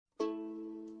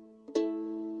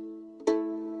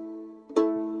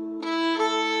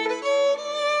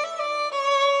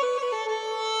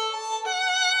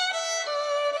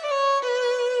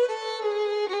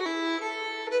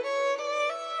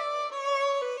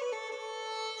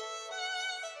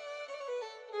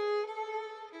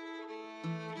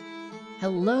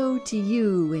Hello to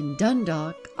you in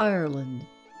Dundalk, Ireland.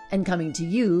 And coming to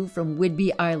you from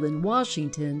Whidbey Island,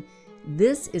 Washington,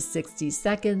 this is 60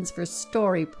 Seconds for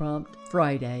Story Prompt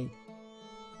Friday.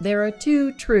 There are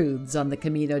two truths on the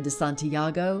Camino de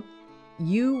Santiago.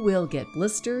 You will get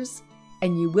blisters,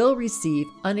 and you will receive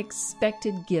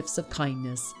unexpected gifts of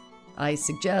kindness. I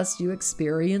suggest you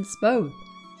experience both.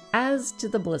 As to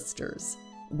the blisters,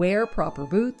 wear proper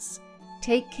boots,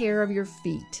 take care of your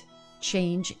feet,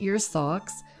 change your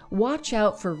socks, watch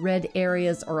out for red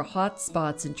areas or hot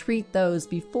spots and treat those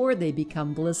before they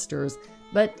become blisters,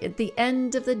 but at the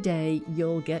end of the day,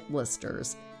 you'll get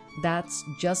blisters. That's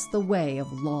just the way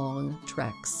of long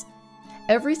treks.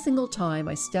 Every single time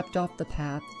I stepped off the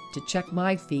path to check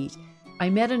my feet, I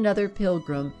met another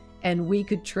pilgrim and we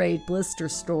could trade blister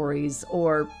stories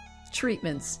or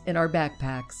treatments in our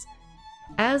backpacks.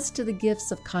 As to the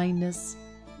gifts of kindness,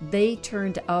 they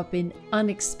turned up in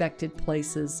unexpected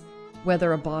places,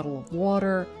 whether a bottle of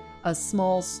water, a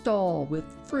small stall with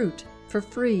fruit for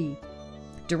free,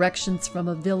 directions from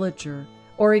a villager,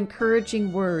 or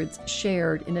encouraging words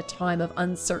shared in a time of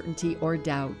uncertainty or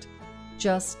doubt,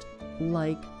 just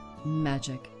like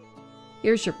magic.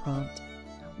 Here's your prompt.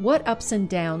 What ups and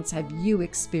downs have you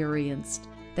experienced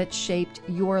that shaped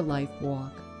your life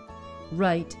walk?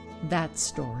 Write that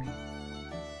story.